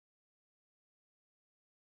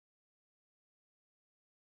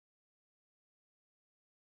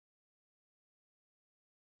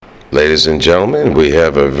Ladies and gentlemen, we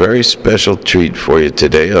have a very special treat for you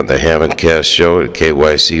today on the Hammond Cast Show at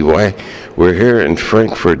KYCY. We're here in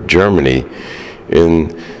Frankfurt, Germany, in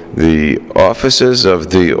the offices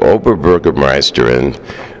of the Oberbürgermeisterin,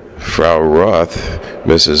 Frau Roth.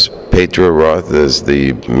 Mrs. Petra Roth is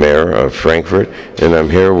the mayor of Frankfurt, and I'm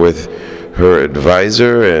here with her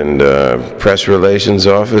advisor and press relations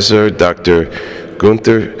officer, Dr.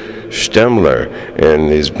 Gunther Stemmler, and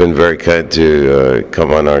he's been very kind to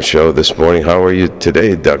come on our show this morning. How are you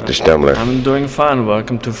today, Dr. Stemmler? I'm doing fine.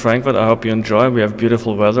 Welcome to Frankfurt. I hope you enjoy. We have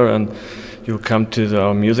beautiful weather, and you come to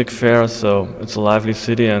our music fair, so it's a lively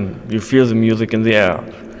city, and you feel the music in the air.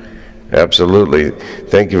 Absolutely.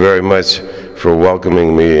 Thank you very much for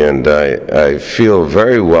welcoming me, and I feel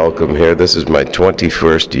very welcome here. This is my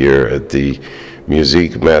 21st year at the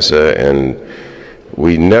Musikmesse, and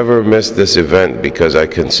we never miss this event because I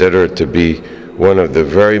consider it to be one of the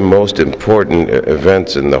very most important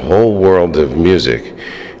events in the whole world of music.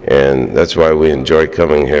 And that's why we enjoy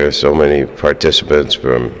coming here. So many participants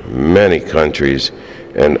from many countries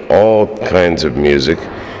and all kinds of music.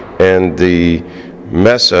 And the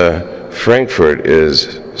Messe Frankfurt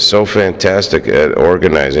is so fantastic at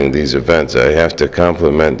organizing these events. I have to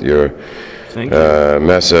compliment your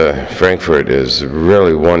Messe Frankfurt is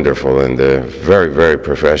really wonderful and very, very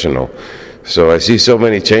professional. So I see so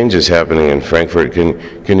many changes happening in Frankfurt.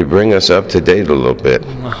 Can you bring us up to date a little bit?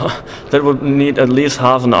 That would need at least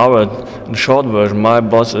half an hour. In short version, my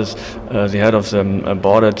boss is the head of the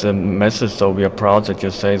board at the Messe, so we are proud that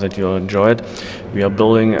you say that you enjoy it. We are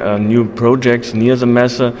building new projects near the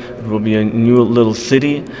Messe. It will be a new little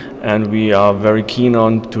city, and we are very keen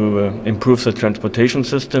on to improve the transportation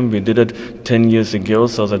system. We did it 10 years ago,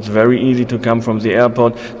 so that's very easy to come from the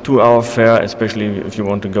airport to our fair, especially if you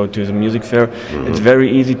want to go to the music fair. It's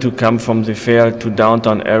very easy to come from the fair to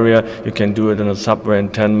downtown area. You can do it in a subway in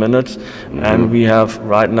 10 minutes. And we have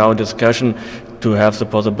right now a discussion to have the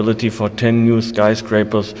possibility for 10 new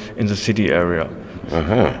skyscrapers in the city area.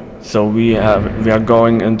 So we are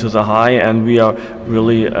going into the high, and we are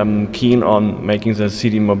really keen on making the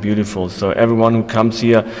city more beautiful. So everyone who comes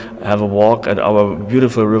here have a walk at our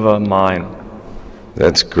beautiful river Main.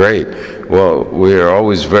 That's great. Well, we are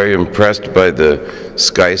always very impressed by the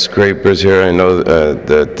skyscrapers here. I know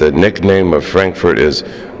that the nickname of Frankfurt is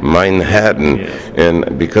Manhattan,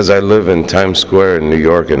 and because I live in Times Square in New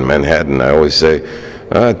York and Manhattan, I always say,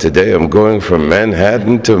 today I'm going from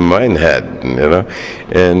Manhattan to Manhattan, you know.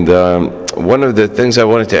 And one of the things I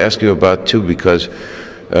wanted to ask you about too, because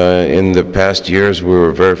in the past years we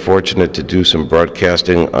were very fortunate to do some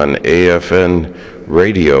broadcasting on AFN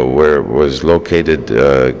radio, where it was located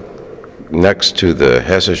next to the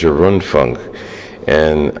Hessische Rundfunk,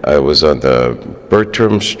 and I was on the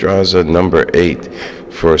Bertramstrasse number 8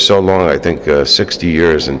 for so long, I think 60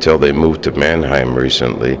 years, until they moved to Mannheim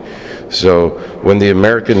recently. So when the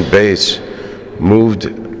American base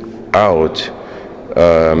moved out,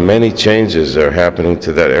 many changes are happening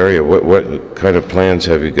to that area. What kind of plans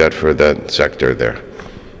have you got for that sector there?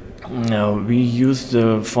 We use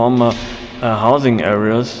the former housing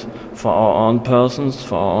areas for our own persons,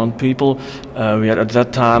 for our own people. We had at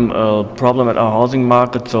that time a problem at our housing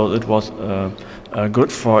market, so it was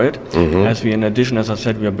good for it. As we, in addition, as I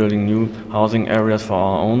said, we are building new housing areas for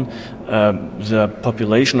our own. The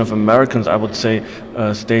population of Americans, I would say,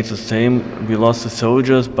 stays the same. We lost the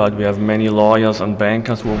soldiers, but we have many lawyers and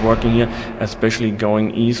bankers who are working here, especially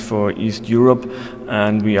going east for East Europe.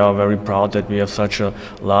 And we are very proud that we have such a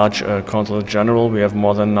large consulate general. We have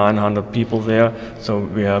more than 900 people there, so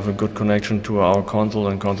we have a good connection to our consul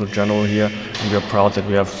and consul general here. And we are proud that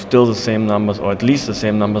we have still the same numbers, or at least the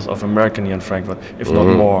same numbers of Americans here in Frankfurt, if not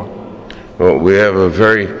more. Well, we have a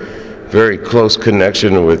very, very close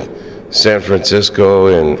connection with San Francisco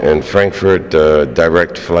and Frankfurt,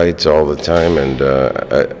 direct flights all the time, and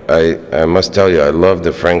I must tell you, I love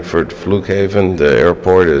the Frankfurt Flughafen. The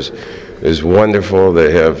airport is wonderful.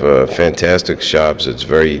 They have fantastic shops. It's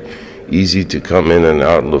very easy to come in and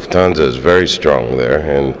out. Lufthansa is very strong there,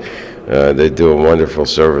 and they do a wonderful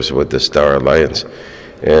service with the Star Alliance.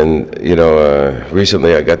 And you know,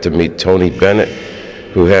 recently I got to meet Tony Bennett,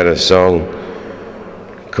 who had a song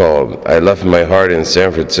called "I Left My Heart in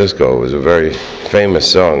San Francisco." It was a very famous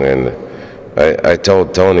song, and I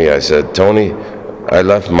told Tony, I said, Tony, I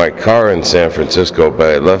left my car in San Francisco,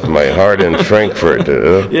 but I left my heart in Frankfurt.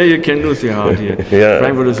 Yeah, you can lose your heart here.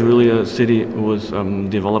 Frankfurt is really a city who is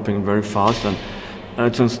developing very fast, and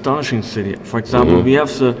it's an astonishing city. For example, we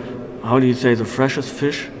have the, how do you say, the freshest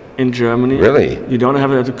fish in Germany. Really? You don't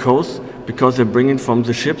have it at the coast because they bring it from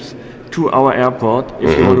the ships to our airport.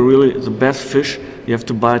 If you want to really the best fish, you have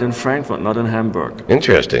to buy it in Frankfurt, not in Hamburg.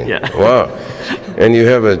 Interesting. Yeah. Wow. And you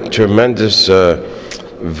have a tremendous,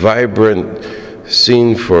 vibrant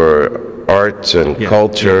scene for arts and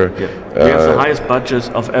culture. We have the highest budgets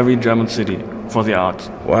of every German city for the arts.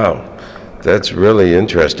 Wow. That's really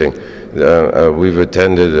interesting. We've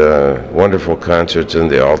attended wonderful concerts in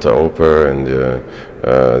the Alta Oper and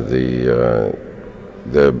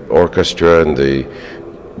the orchestra and the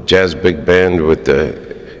jazz big band with the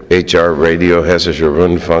HR radio. Hessische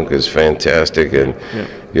Rundfunk is fantastic, and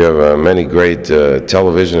you have many great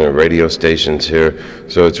television and radio stations here.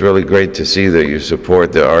 So it's really great to see that you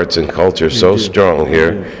support the arts and culture so strong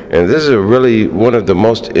here. And this is really one of the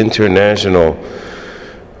most international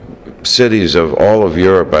cities of all of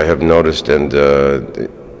Europe, I have noticed, and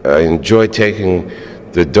I enjoy taking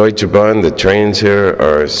the Deutsche Bahn. The trains here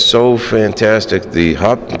are so fantastic. The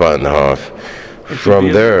Hauptbahnhof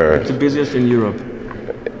from there. It's the busiest in Europe.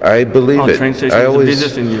 I believe it. Train station I is the always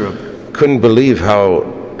busiest in Europe. couldn't believe how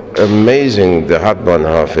amazing the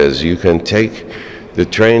Hauptbahnhof is. You can take the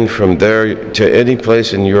train from there to any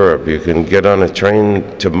place in Europe. You can get on a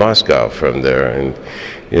train to Moscow from there, and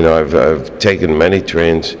you know, I've taken many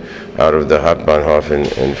trains out of the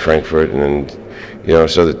Hauptbahnhof in Frankfurt, and you know,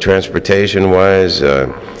 so the transportation-wise,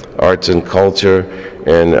 arts and culture,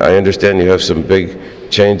 and I understand you have some big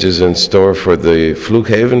changes in store for the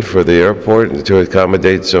Flughafen, for the airport, to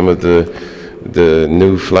accommodate some of the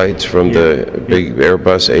new flights from the big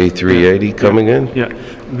Airbus A380 coming in. Yeah,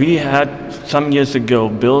 we had some years ago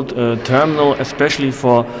built a terminal especially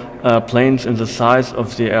for planes in the size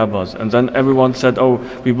of the Airbus, and then everyone said, "Oh,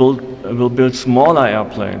 we will build smaller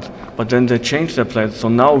airplanes." But then they changed their plans. So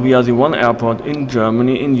now we are the one airport in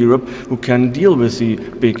Germany, in Europe, who can deal with the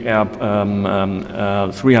big Air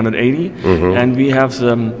 380, and we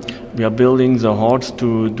are building the halls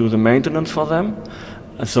to do the maintenance for them.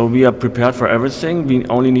 So we are prepared for everything. We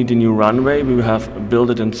only need a new runway. We have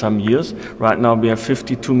built it in some years. Right now we have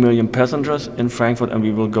 52 million passengers in Frankfurt, and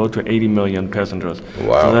we will go to 80 million passengers.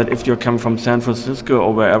 Wow. So that if you come from San Francisco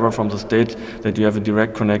or wherever from the States, that you have a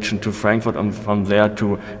direct connection to Frankfurt, and from there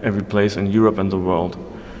to every place in Europe and the world.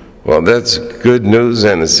 Well, that's good news,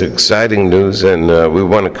 and it's exciting news, and we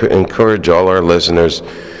want to encourage all our listeners,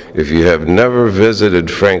 if you have never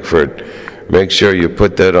visited Frankfurt, make sure you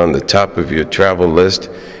put that on the top of your travel list.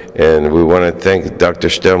 And we want to thank Dr.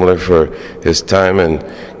 Stemmler for his time and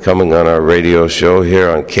coming on our radio show here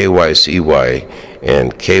on KYCY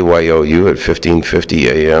and KYOU at 1550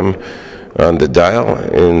 AM on the dial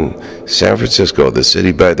in San Francisco, the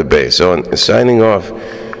city by the bay. So signing off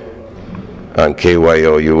on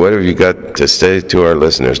KYOU, what have you got to say to our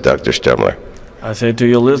listeners, Dr. Stemmler? I say to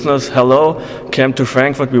your listeners, hello, come to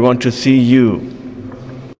Frankfurt, we want to see you.